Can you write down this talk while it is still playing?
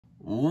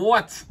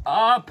What's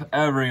up,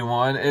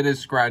 everyone? It is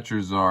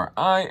Scratcher Czar.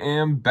 I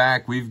am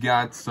back. We've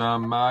got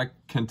some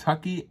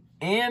Kentucky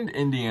and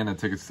Indiana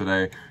tickets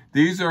today.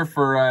 These are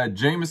for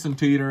Jameson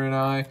Teeter and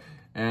I,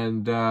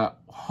 and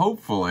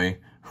hopefully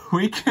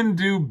we can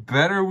do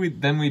better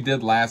than we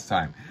did last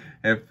time.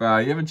 If you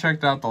haven't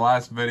checked out the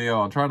last video,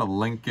 I'll try to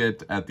link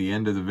it at the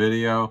end of the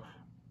video,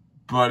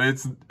 but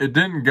it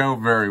didn't go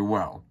very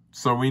well.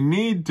 So we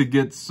need to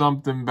get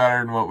something better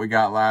than what we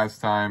got last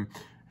time.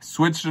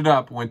 Switched it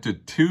up, went to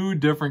 2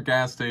 different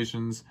gas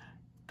stations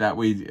that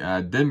we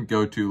didn't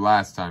go to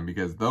last time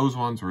because those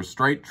ones were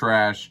straight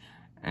trash,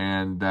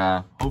 and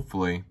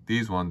hopefully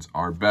these ones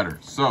are better.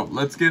 So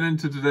let's get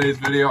into today's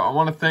video. I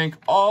want to thank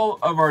all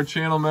of our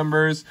channel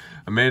members.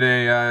 I made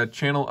a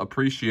channel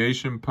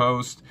appreciation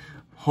post.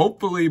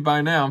 Hopefully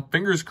by now,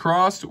 fingers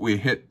crossed, we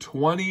hit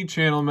 20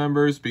 channel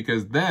members,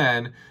 because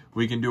then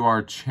we can do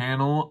our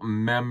channel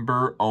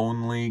member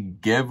only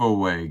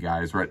giveaway,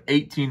 guys. We're at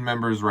 18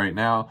 members right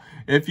now.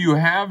 If you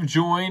have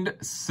joined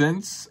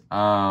since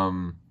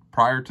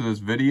prior to this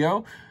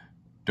video,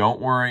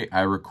 don't worry,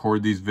 I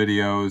record these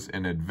videos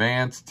in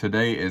advance.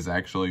 Today is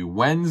actually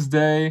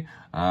Wednesday,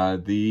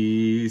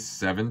 the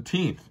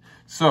 17th.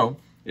 So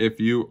if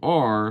you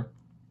are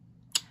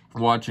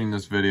watching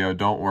this video,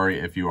 don't worry.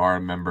 If you are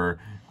a member,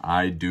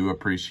 I do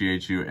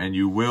appreciate you, and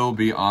you will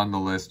be on the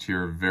list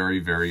here very,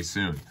 very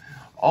soon.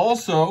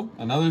 Also,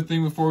 another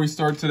thing before we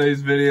start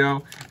today's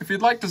video, if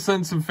you'd like to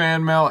send some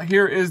fan mail,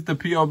 here is the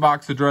P.O.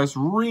 Box address.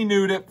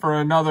 Renewed it for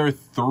another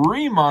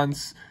 3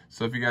 months.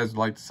 So if you guys would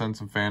like to send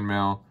some fan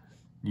mail,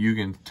 you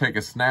can take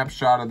a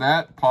snapshot of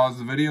that, pause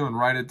the video and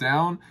write it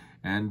down,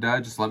 and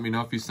just let me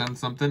know if you send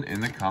something in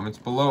the comments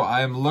below.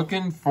 I am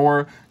looking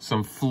for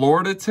some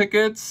Florida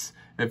tickets,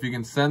 if you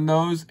can send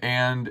those,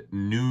 and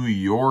New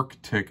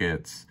York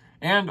tickets.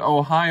 And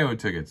Ohio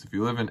tickets. If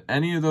you live in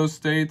any of those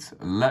states,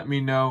 let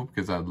me know,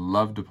 because I'd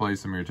love to play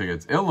some of your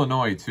tickets.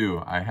 Illinois,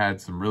 too. I had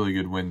some really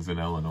good wins in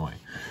Illinois.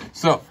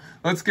 So,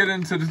 let's get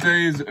into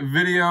today's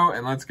video,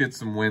 and let's get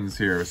some wins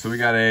here. So, we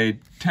got a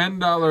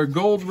 $10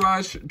 Gold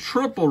Rush,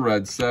 triple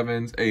red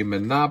sevens, a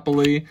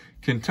Monopoly,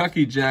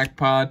 Kentucky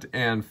Jackpot,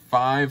 and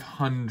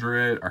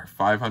 500,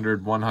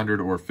 100,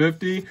 or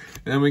 50. And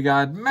then we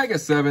got Mega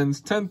Sevens,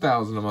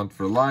 $10,000 a month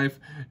for life,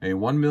 a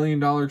 $1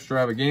 million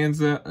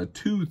extravaganza, a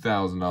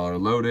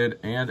 $2,000 loaded,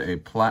 and a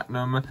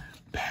platinum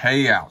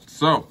payout.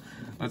 So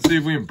let's see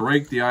if we can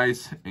break the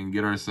ice and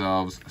get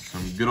ourselves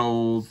some good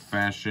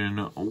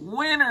old-fashioned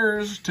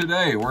winners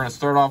today. We're going to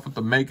start off with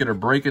the Make It or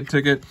Break It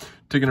ticket.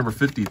 Ticket number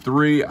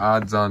 53.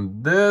 Odds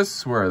on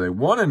this, where are they?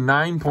 1 in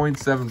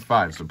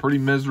 9.75, so pretty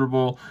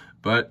miserable.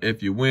 But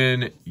if you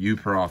win, you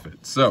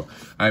profit. So,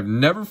 I've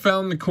never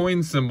found the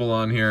coin symbol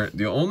on here.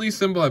 The only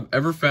symbol I've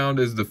ever found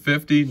is the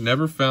 50.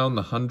 Never found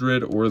the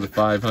 100 or the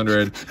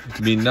 500.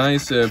 It'd be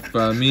nice if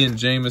me and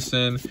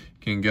Jameson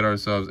can get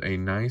ourselves a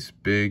nice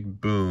big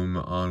boom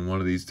on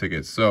one of these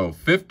tickets. So,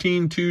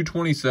 15, 2,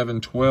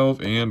 27,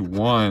 12, and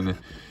 1.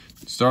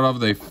 Start off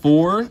with a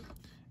 4,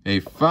 a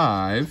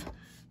 5,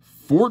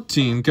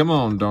 14, come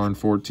on, darn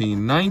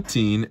 14,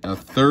 19, a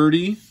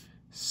 30,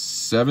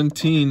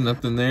 17,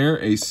 nothing there,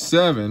 a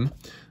 7,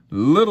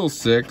 little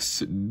 6,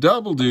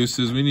 double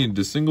deuces, we need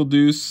a single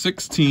deuce,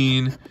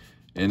 16,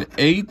 an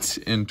 8,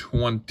 and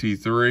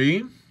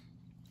 23,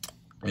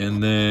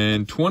 and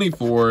then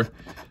 24,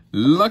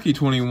 lucky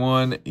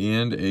 21,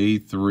 and a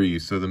 3.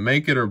 So the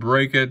Make It or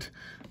Break It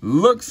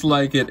looks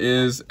like it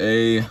is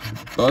a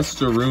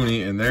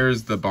Buster-Rooney, and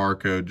there's the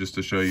barcode just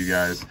to show you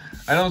guys.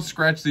 I don't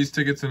scratch these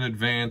tickets in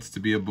advance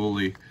to be a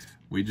bully.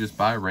 We just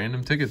buy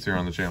random tickets here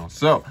on the channel.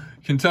 So,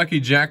 Kentucky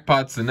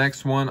Jackpot's the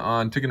next one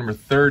on ticket number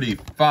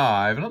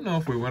 35. I don't know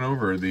if we went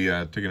over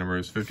the ticket number. It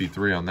was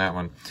 53 on that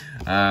one.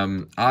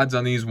 Odds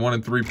on these, 1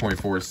 in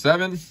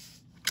 3.47.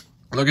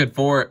 Looking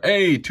for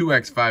a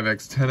 2x,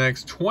 5x,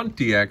 10x,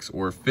 20x,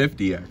 or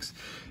 50x.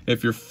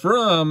 If you're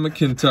from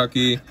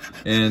Kentucky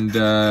and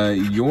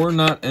you're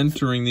not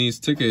entering these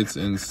tickets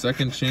in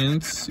second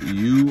chance,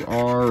 you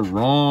are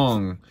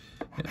wrong.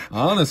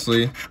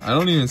 Honestly, I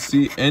don't even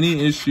see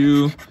any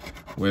issue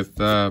with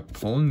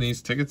pulling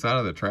these tickets out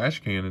of the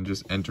trash can and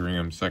just entering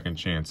them second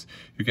chance.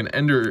 You can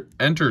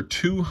enter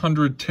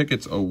 200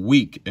 tickets a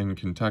week in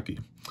Kentucky.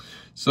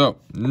 So,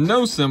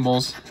 no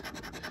symbols.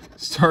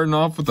 Starting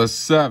off with a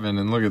 7,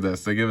 and look at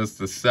this. They give us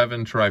the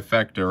 7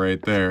 trifecta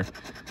right there.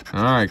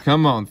 All right,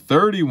 come on,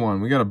 31.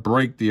 We got to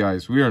break the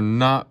ice. We are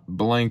not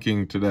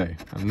blanking today.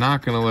 I'm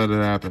not going to let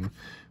it happen.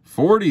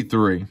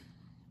 43.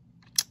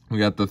 We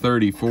got the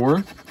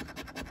 34.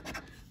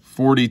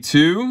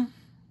 42.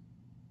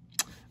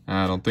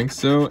 I don't think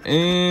so.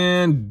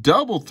 And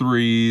double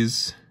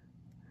 3s.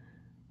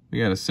 We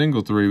got a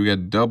single 3. We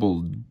got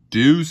double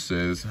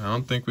deuces. I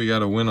don't think we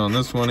got a win on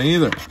this one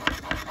either.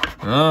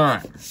 All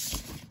right.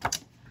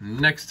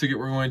 Next ticket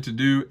we're going to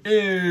do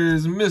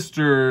is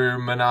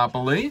Mr.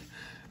 Monopoly.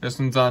 This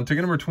one's on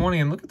ticket number 20.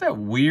 And look at that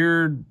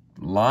weird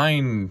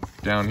line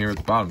down here at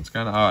the bottom. It's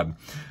kind of odd.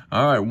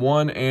 All right,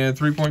 1 and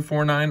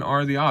 3.49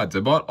 are the odds.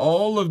 I bought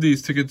all of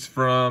these tickets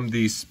from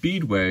the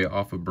Speedway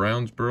off of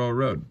Brownsboro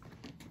Road.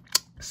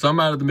 Some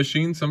out of the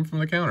machine, some from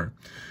the counter.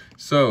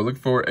 So look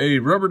for a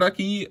rubber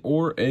ducky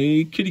or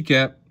a kitty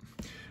cat.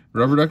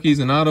 Rubber ducky's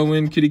an auto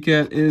win. Kitty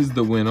cat is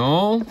the win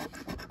all.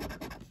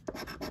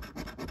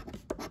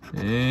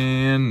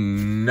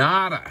 And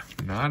nada.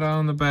 Nada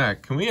on the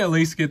back. Can we at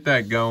least get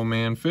that go,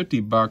 man? 50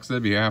 bucks.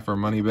 That'd be half our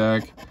money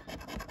back.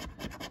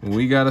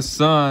 We got a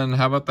sun.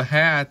 How about the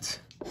hat?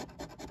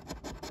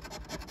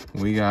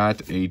 We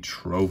got a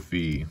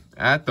trophy.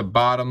 At the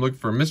bottom, look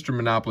for Mr.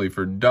 Monopoly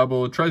for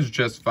double. Treasure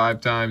chest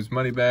 5 times.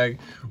 Money bag.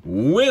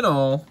 Win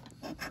all.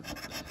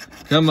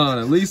 Come on,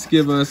 at least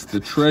give us the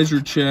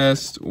treasure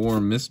chest or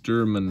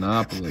Mr.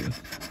 Monopoly.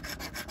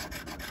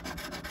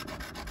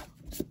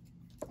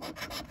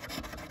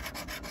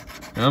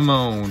 Come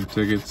on,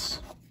 tickets.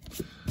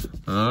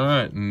 All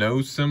right,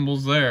 no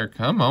symbols there.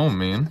 Come on,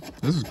 man.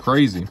 This is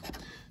crazy.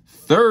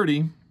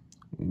 30,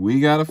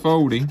 we got a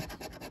 40.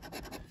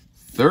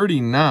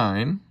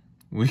 39,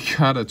 we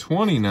got a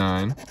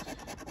 29.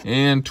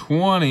 And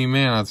 20,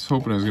 man, I was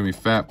hoping it was going to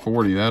be fat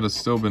 40. That would have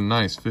still been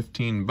nice,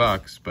 15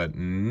 bucks, but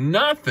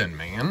nothing,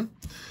 man.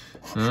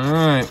 All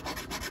right.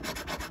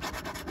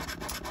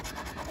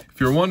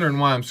 If you're wondering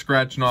why I'm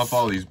scratching off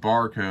all these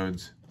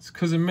barcodes, it's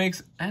because it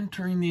makes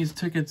entering these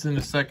tickets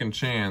into Second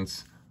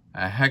Chance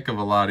a heck of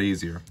a lot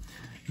easier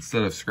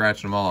instead of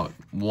scratching them all at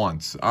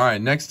once. All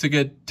right, next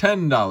ticket,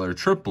 $10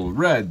 triple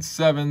red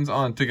 7s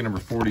on ticket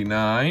number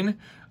 49.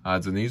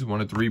 Odds on these,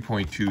 1 at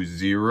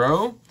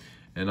 3.20.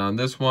 And on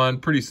this one,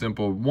 pretty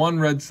simple. 1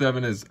 red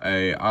 7 is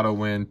a auto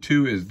win.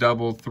 2 is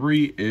double.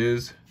 3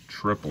 is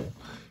triple.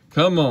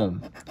 Come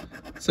on.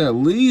 Let's at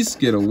least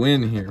get a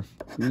win here.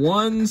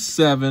 1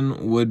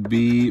 7 would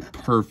be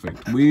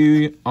perfect.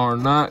 We are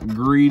not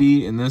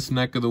greedy in this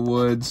neck of the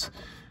woods.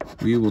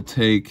 We will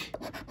take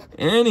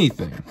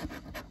anything.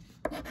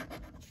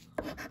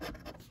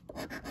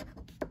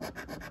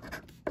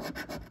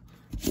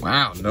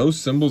 Wow, no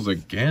symbols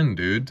again,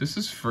 dude. This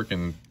is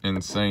freaking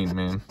insane,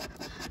 man.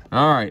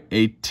 All right,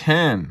 a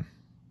 10.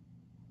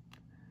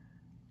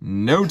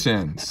 No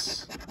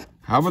 10s.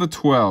 How about a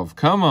 12?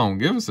 Come on,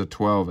 give us a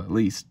 12 at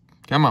least.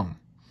 Come on.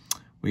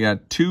 We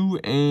got 2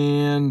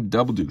 and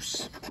double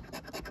deuce.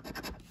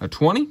 A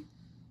 20.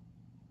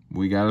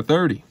 We got a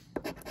 30.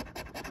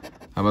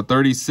 How about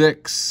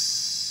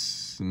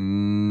 36?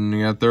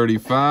 We got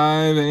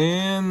 35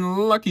 and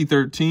lucky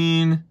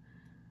 13.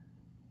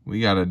 We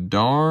got a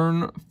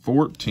darn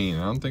 14.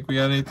 I don't think we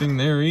got anything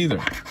there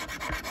either.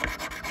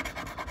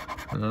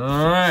 All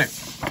right.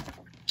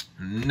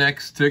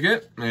 Next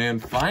ticket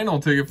and final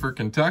ticket for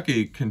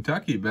Kentucky.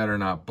 Kentucky better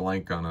not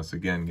blank on us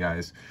again,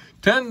 guys.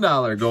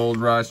 $10 Gold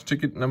Rush.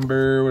 Ticket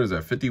number, what is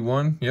that,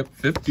 51? Yep,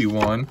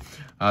 51.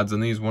 Odds on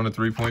these, 1 to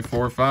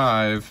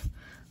 3.45.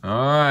 All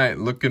right,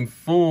 looking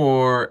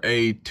for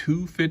a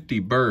 250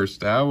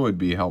 burst. That would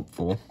be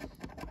helpful.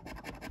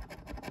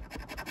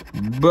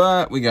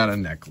 But we got a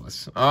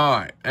necklace. All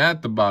right,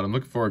 at the bottom,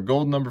 looking for a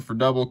gold number for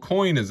double.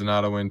 Coin is an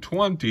auto win.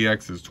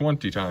 20x is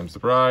 20 times the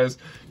prize.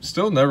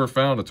 Still never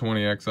found a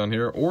 20x on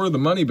here or the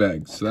money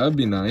bag, so that'd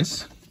be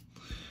nice.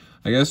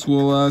 I guess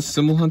we'll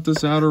symbol hunt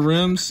this outer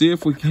rim, see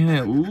if we can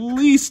at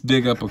least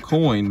dig up a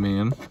coin,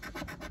 man.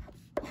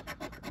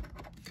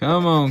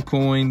 Come on,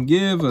 coin,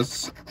 give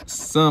us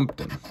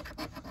something.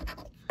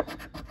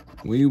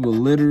 We will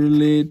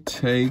literally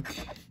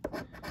take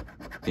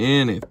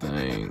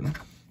anything.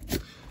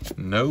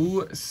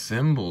 No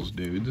symbols,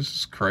 dude. This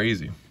is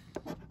crazy.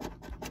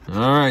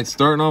 All right,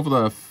 starting off with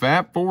a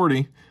fat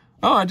 40.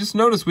 Oh, I just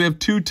noticed we have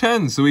 2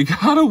 10s, so we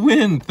got to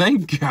win.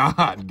 Thank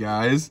God,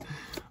 guys.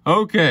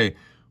 Okay.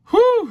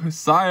 Whew,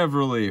 sigh of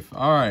relief.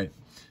 All right,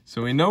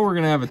 so we know we're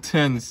going to have a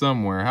 10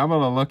 somewhere. How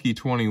about a lucky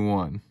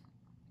 21?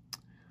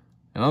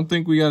 I don't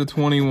think we got a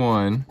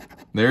 21.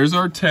 There's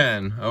our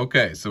 10.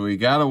 Okay, so we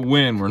got to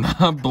win. We're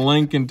not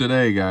blinking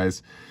today,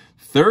 guys.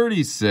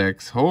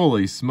 36.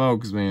 Holy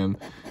smokes, man.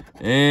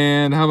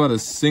 And how about a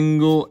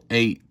single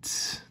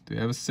 8? Do we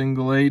have a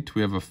single 8?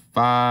 We have a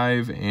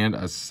 5 and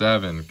a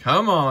 7.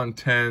 Come on,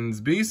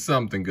 10s. Be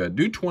something good.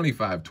 Do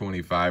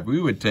 25-25.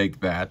 We would take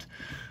that.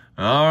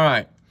 All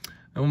right.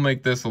 And we'll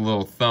make this a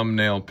little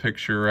thumbnail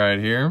picture right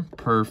here.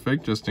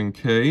 Perfect, just in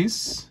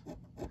case.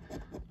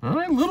 All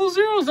right, little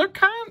zeros. They're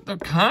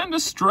kind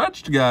of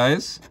stretched,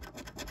 guys.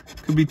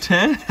 Could be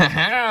 10.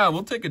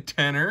 We'll take a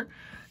 10er.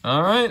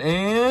 All right,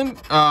 and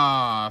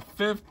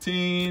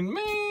 15.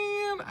 Man,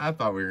 I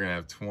thought we were gonna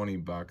have 20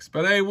 bucks,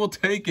 but hey, we'll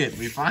take it.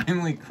 We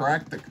finally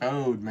cracked the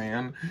code,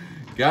 man.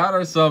 Got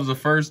ourselves a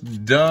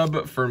first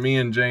dub for me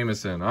and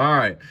Jameson. All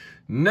right,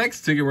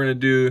 next ticket we're gonna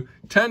do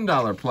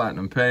 $10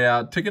 platinum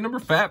payout. Ticket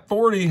number fat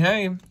 40.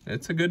 Hey,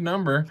 it's a good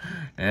number.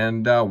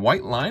 And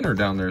white liner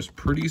down there is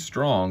pretty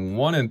strong.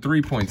 1 in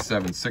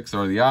 3.76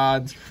 are the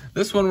odds.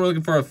 This one we're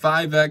looking for a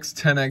 5x,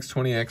 10x,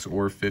 20x,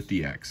 or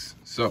 50x.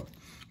 So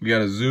we got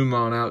to zoom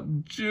on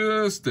out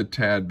just a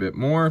tad bit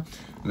more.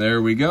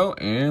 There we go.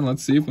 And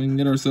let's see if we can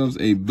get ourselves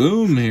a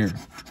boom here.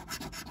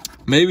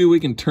 Maybe we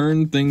can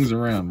turn things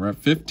around. We're at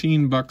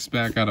 15 bucks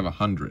back out of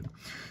 100.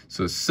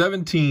 So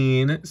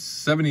 17,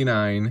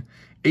 79,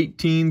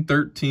 18,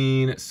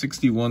 13,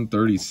 61,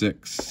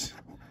 36.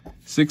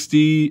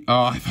 60.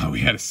 Oh, I thought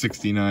we had a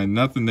 69.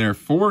 Nothing there.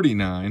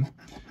 49.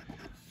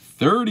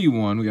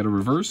 31. We got a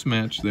reverse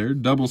match there.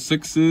 Double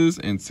sixes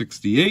and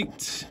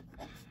 68.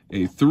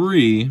 A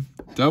 3.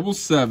 Double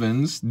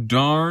sevens.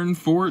 Darn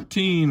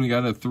 14. We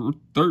got a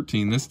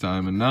 13 this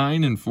time. A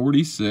 9 and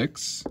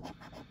 46.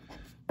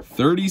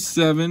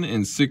 37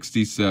 and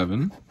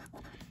 67.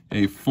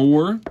 A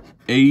 4.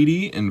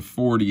 80 and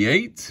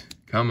 48.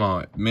 Come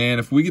on. Man,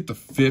 if we get the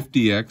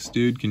 50X,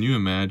 dude, can you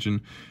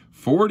imagine?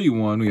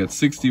 41. We got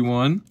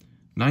 61.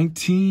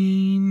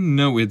 19.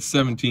 No, we had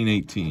 17,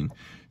 18.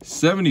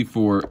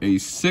 74. A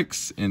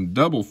 6 and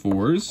double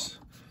fours.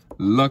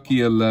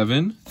 Lucky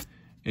 11.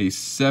 A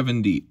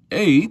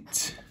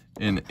 78.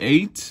 An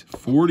 8.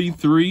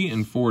 43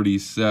 and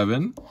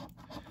 47.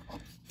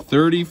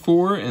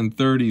 34 and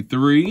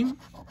 33.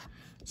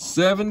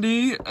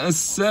 70, a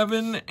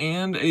 7,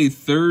 and a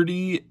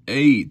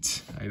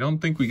 38. I don't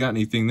think we got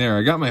anything there.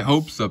 I got my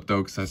hopes up,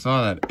 though, because I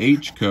saw that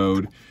H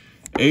code.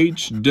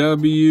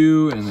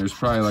 HW, and there's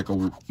probably like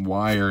a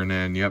Y or an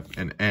N. Yep,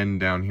 an N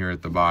down here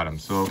at the bottom.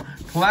 So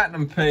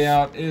platinum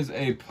payout is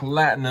a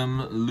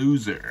platinum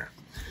loser.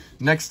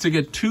 Next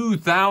ticket,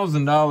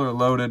 $2,000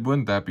 loaded.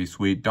 Wouldn't that be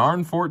sweet?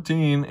 Darn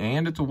 14,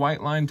 and it's a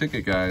white line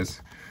ticket,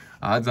 guys.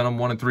 Odds on them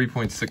 1 in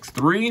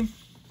 3.63.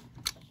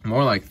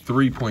 More like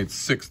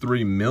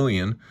 3.63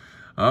 million.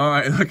 All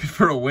right, looking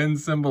for a win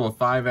symbol, a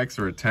 5X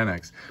or a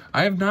 10X.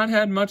 I have not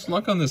had much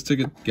luck on this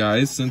ticket,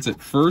 guys, since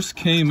it first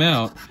came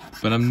out,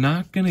 but I'm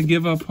not going to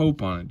give up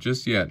hope on it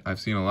just yet.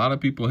 I've seen a lot of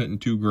people hitting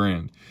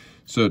 $2,000.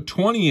 So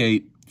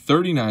 28,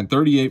 39,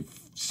 38,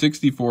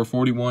 64,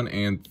 41,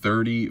 and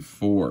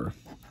 34.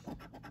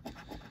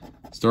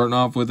 Starting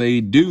off with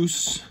a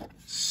deuce.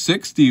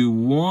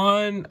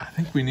 61. I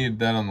think we needed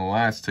that on the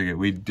last ticket.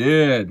 We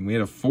did. We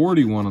had a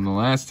 41 on the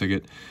last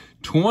ticket.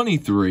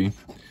 23.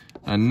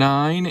 A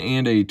 9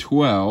 and a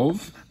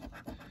 12.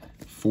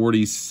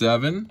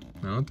 47.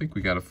 I don't think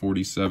we got a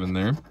 47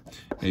 there.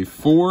 A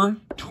 4,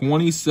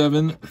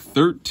 27,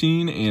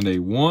 13, and a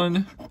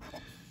 1.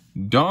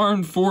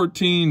 Darn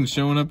 14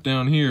 showing up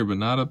down here, but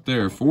not up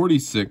there.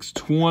 46,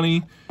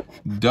 20,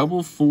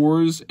 double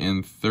fours,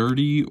 and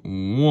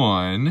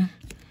 31.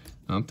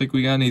 I don't think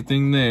we got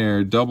anything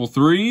there. Double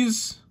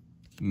threes,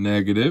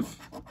 negative.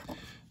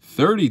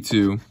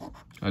 32,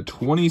 a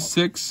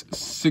 26,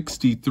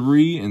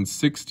 63, and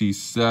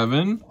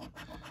 67.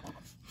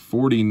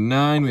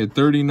 49, we had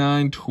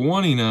 39,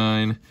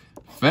 29,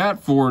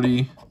 fat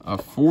 40, a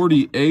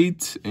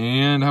 48,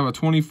 and how about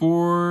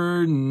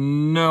 24?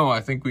 No,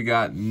 I think we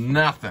got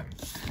nothing.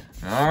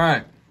 All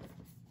right.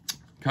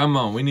 Come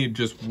on, we need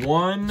just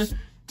one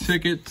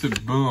ticket to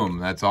boom.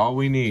 That's all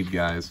we need,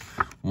 guys.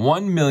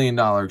 $1 million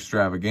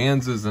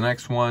extravaganza is the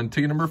next one.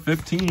 Ticket number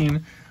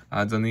 15.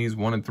 Odds on these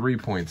 1 in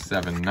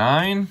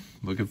 3.79.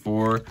 Looking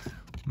for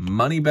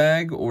money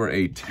bag or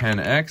a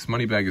 10X.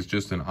 Money bag is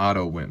just an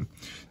auto win.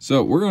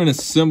 So we're going to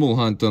symbol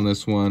hunt on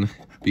this one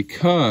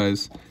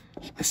because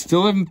I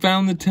still haven't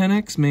found the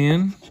 10X,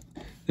 man.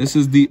 This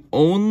is the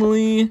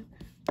only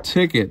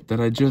ticket that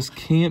I just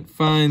can't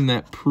find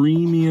that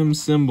premium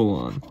symbol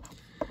on.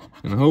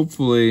 And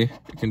hopefully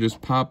it can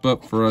just pop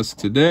up for us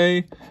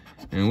today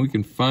and we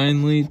can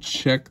finally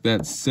check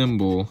that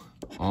symbol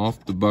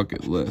off the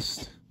bucket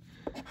list.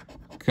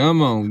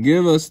 Come on,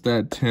 give us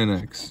that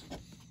 10X.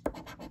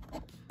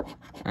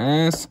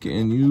 Ask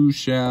and you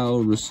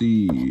shall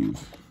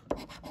receive.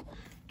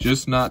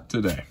 Just not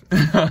today.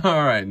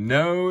 All right,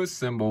 no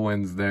symbol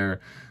wins there.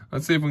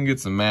 Let's see if we can get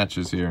some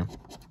matches here.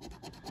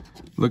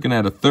 Looking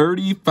at a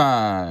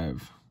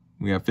 35.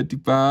 We got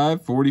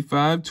 55,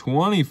 45,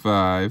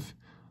 25.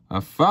 A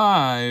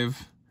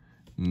 5,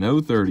 no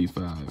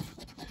 35.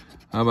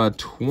 How about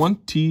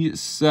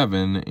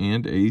 27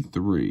 and a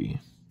 3?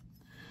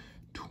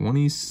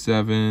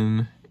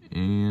 27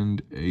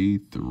 and a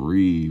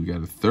 3. We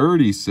got a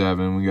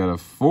 37. We got a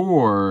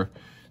 4.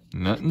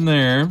 Nothing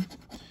there.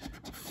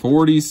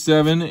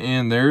 47,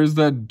 and there's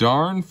that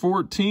darn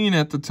 14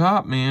 at the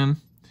top,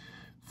 man.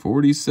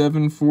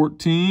 47,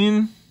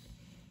 14.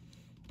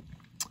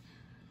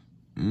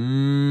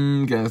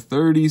 Got a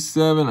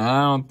 37.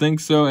 I don't think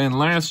so. And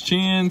last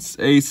chance,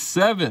 a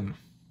 7.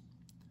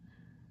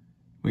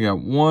 We got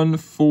 1,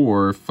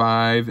 4,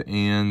 5,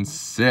 and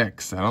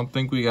 6. I don't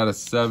think we got a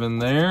 7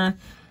 there.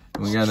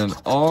 We got an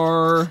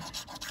R.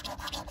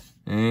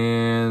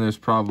 And there's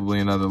probably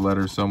another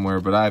letter somewhere,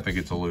 but I think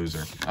it's a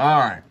loser. All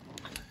right.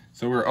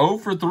 So we're 0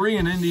 for 3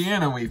 in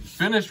Indiana. We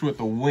finished with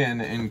a win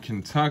in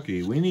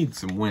Kentucky. We need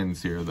some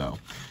wins here, though.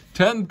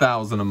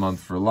 $10,000 a month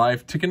for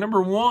life. Ticket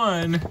number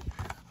 1.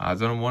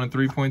 Odds on 1 in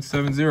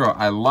 3.70.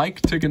 I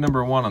like ticket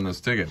number 1 on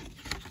this ticket.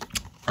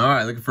 All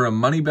right, looking for a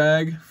money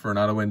bag for an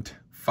auto win.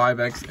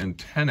 5X and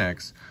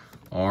 10X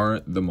are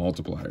the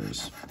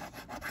multipliers.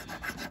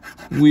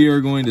 We are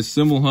going to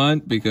symbol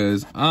hunt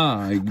because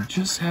I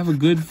just have a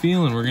good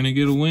feeling we're going to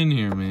get a win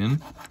here,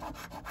 man.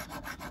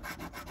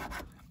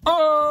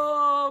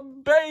 Oh,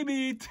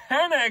 baby,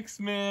 10X,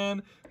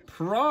 man.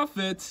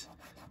 Profit.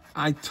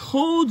 I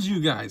told you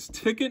guys,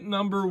 ticket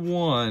number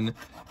 1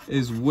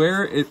 is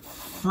where it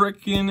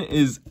frickin'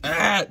 is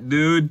at,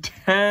 dude.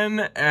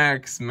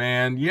 10x,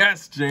 man.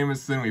 Yes,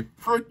 Jameson, we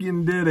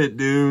frickin' did it,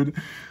 dude.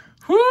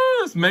 Whoo,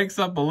 this makes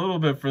up a little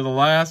bit for the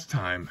last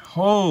time.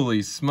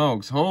 Holy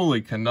smokes,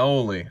 holy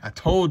cannoli. I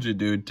told you,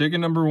 dude. Ticket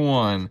number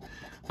 1.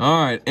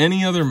 All right,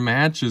 any other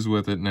matches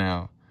with it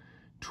now?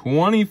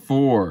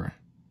 24.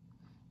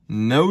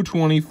 No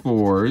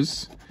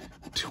 24s.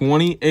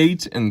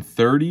 28 and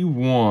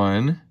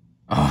 31.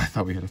 Oh, I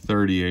thought we had a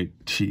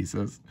 38.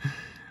 Jesus.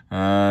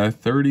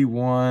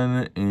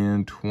 31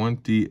 and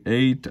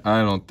 28.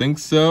 I don't think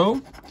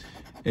so.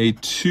 A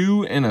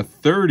 2 and a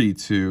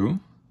 32.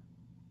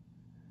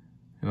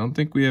 I don't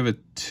think we have a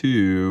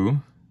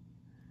 2.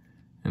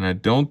 And I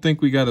don't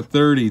think we got a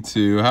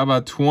 32. How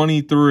about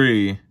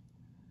 23?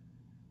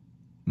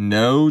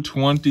 No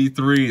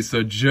 23.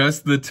 So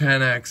just the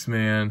 10x,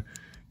 man.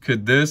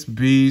 Could this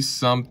be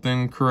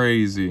something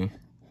crazy?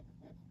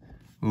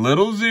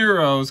 Little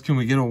zeros. Can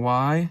we get a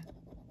Y?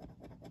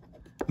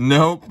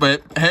 Nope,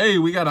 but hey,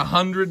 we got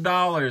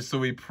 $100, so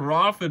we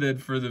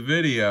profited for the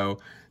video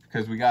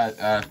because we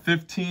got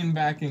 15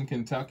 back in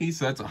Kentucky,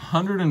 so that's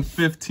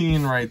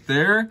 115 right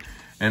there.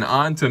 And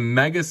on to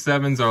Mega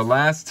 7s, our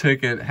last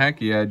ticket.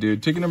 Heck yeah,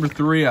 dude. Ticket number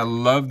 3, I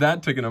love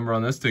that ticket number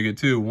on this ticket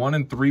too. 1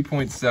 and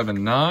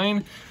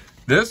 3.79.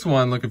 This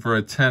one, looking for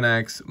a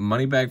 10x,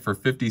 money bag for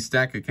 50,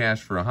 stack of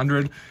cash for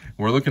 100.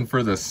 We're looking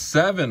for the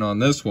 7 on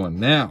this one.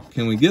 Now,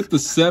 can we get the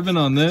 7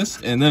 on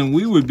this? And then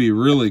we would be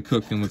really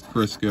cooking with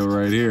Crisco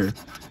right here.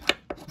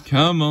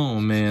 Come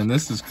on, man.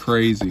 This is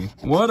crazy.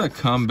 What a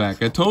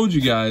comeback. I told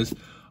you guys,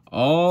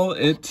 all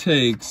it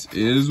takes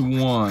is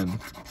 1.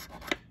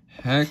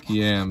 Heck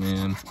yeah,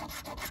 man.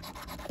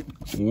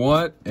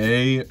 What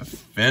a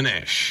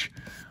finish.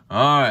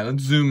 All right,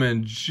 let's zoom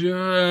in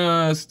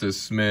just a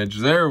smidge.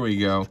 There we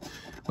go.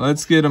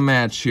 Let's get a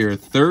match here.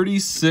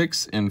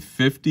 36 and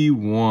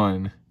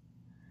 51.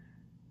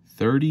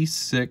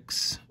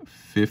 36,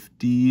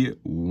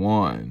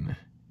 51.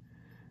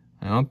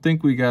 I don't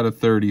think we got a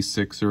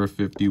 36 or a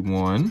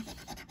 51.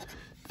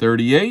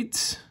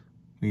 38.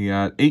 We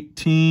got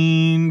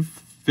 18,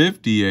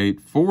 58,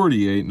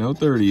 48. No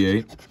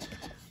 38.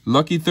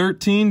 Lucky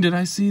 13. Did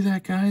I see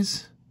that,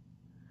 guys?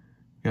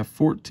 We got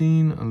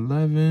 14,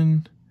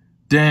 11.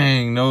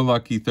 Dang, no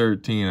lucky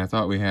 13. I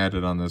thought we had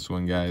it on this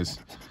one, guys.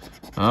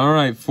 All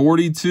right,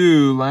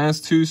 42,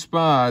 last 2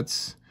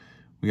 spots.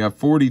 We got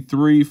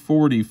 43,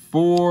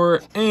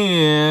 44,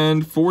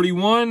 and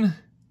 41.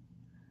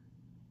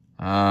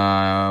 We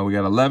got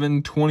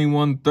 11,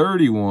 21,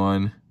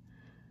 31.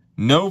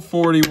 No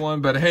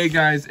 41, but hey,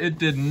 guys, it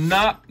did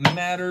not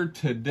matter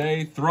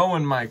today.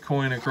 Throwing my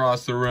coin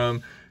across the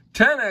room.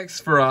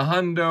 10x for a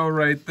hundo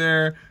right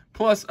there,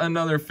 plus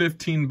another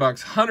 15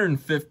 bucks,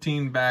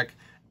 115 back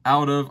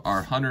out of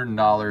our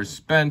 $100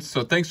 spent.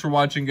 So thanks for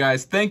watching,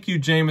 guys. Thank you,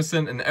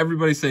 Jameson, and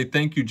everybody say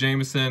thank you,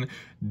 Jameson,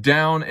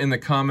 down in the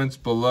comments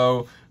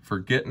below for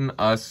getting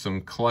us some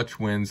clutch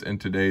wins in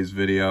today's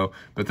video.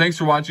 But thanks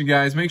for watching,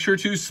 guys. Make sure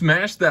to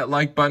smash that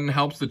like button.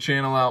 Helps the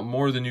channel out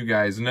more than you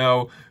guys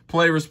know.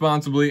 Play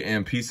responsibly,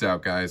 and peace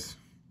out, guys.